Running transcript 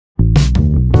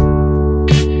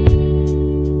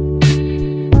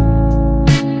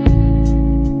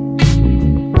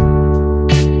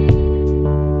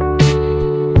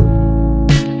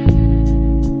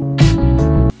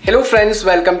friends,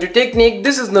 welcome to Technique.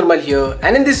 This is Nirmal here,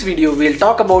 and in this video we'll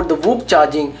talk about the Vooc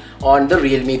charging on the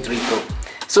Realme 3 Pro.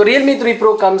 So Realme 3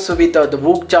 Pro comes with the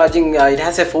Vooc charging. It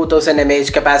has a 4000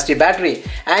 mAh capacity battery,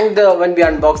 and when we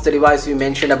unboxed the device we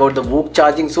mentioned about the Vooc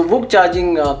charging. So Vooc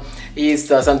charging is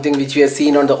something which we have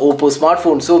seen on the Oppo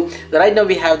smartphone. So right now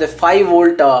we have the 5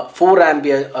 volt 4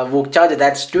 ampere Vooc charger.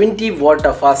 That's 20 watt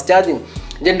fast charging.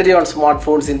 Generally on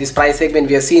smartphones in this price segment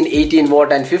we have seen 18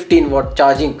 watt and 15 watt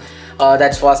charging.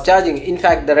 That's fast charging. In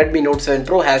fact, the Redmi Note 7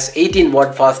 Pro has 18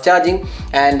 watt fast charging,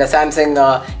 and the Samsung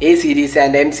A series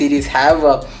and M series have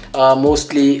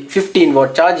mostly 15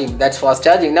 watt charging. That's fast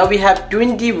charging. Now we have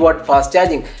 20 watt fast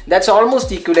charging. That's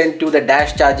almost equivalent to the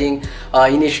dash charging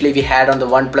initially we had on the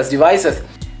OnePlus devices.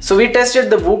 So we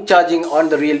tested the Vooc charging on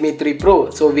the Realme 3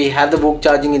 Pro. So we have the Vooc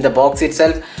charging in the box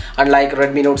itself, unlike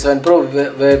Redmi Note 7 Pro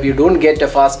where you don't get a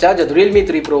fast charger. The Realme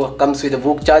 3 Pro comes with a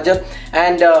Vooc charger,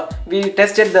 and we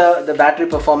tested the battery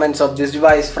performance of this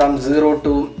device from 0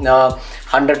 to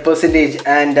 100%,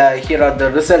 and here are the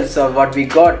results of what we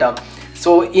got.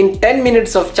 So in 10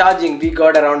 minutes of charging we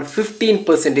got around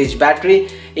 15% battery.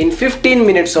 In 15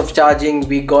 minutes of charging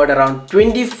we got around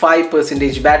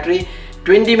 25% battery.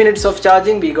 20 minutes of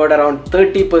charging we got around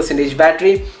 30%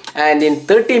 battery, and in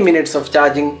 30 minutes of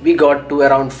charging we got to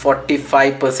around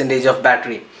 45% of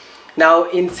battery.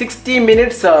 Now in 60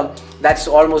 minutes, that's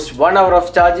almost 1 hour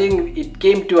of charging, it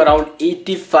came to around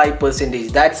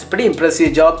 85%. That's pretty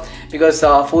impressive job, because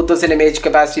 4000 mAh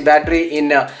capacity battery,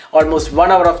 in almost 1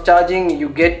 hour of charging you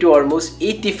get to almost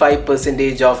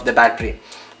 85% of the battery.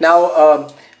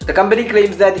 Now the company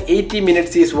claims that 80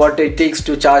 minutes is what it takes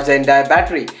to charge the entire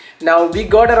battery. Now we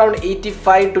got around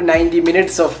 85 to 90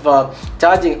 minutes of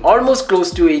charging, almost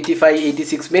close to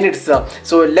 85-86 minutes.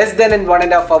 So less than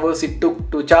 1.5 hours it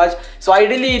took to charge. So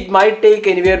ideally it might take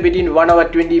anywhere between 1 hour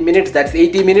 20 minutes, that's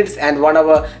 80 minutes, and 1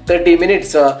 hour 30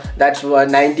 minutes, that's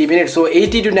 90 minutes. So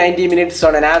 80 to 90 minutes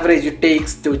on an average it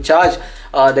takes to charge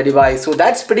the device. So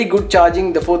that's pretty good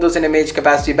charging. The 4000 mAh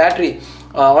capacity battery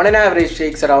on an average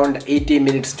takes around 80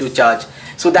 minutes to charge.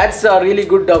 So that's a really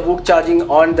good Vooc charging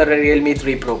on the Realme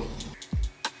 3 Pro.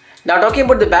 Now talking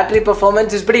about the battery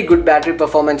performance, it's pretty good battery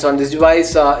performance on this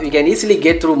device. You can easily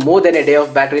get through more than a day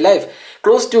of battery life.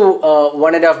 Close to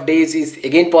 1.5 days is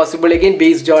again possible, again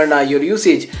based on your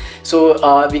usage.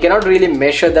 So we cannot really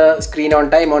measure the screen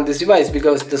on time on this device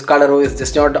because this ColorOS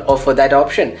does not offer that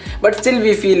option. But still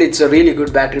we feel it's a really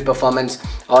good battery performance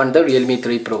on the Realme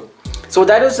 3 Pro. So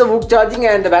that was the Vooc charging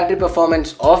and the battery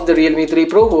performance of the Realme 3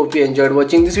 Pro. Hope you enjoyed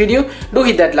watching this video. Do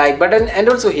hit that like button and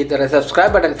also hit the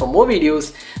subscribe button for more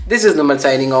videos. This is Nirmal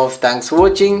signing off. Thanks for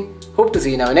watching. Hope to see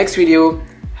you in our next video.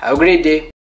 Have a great day.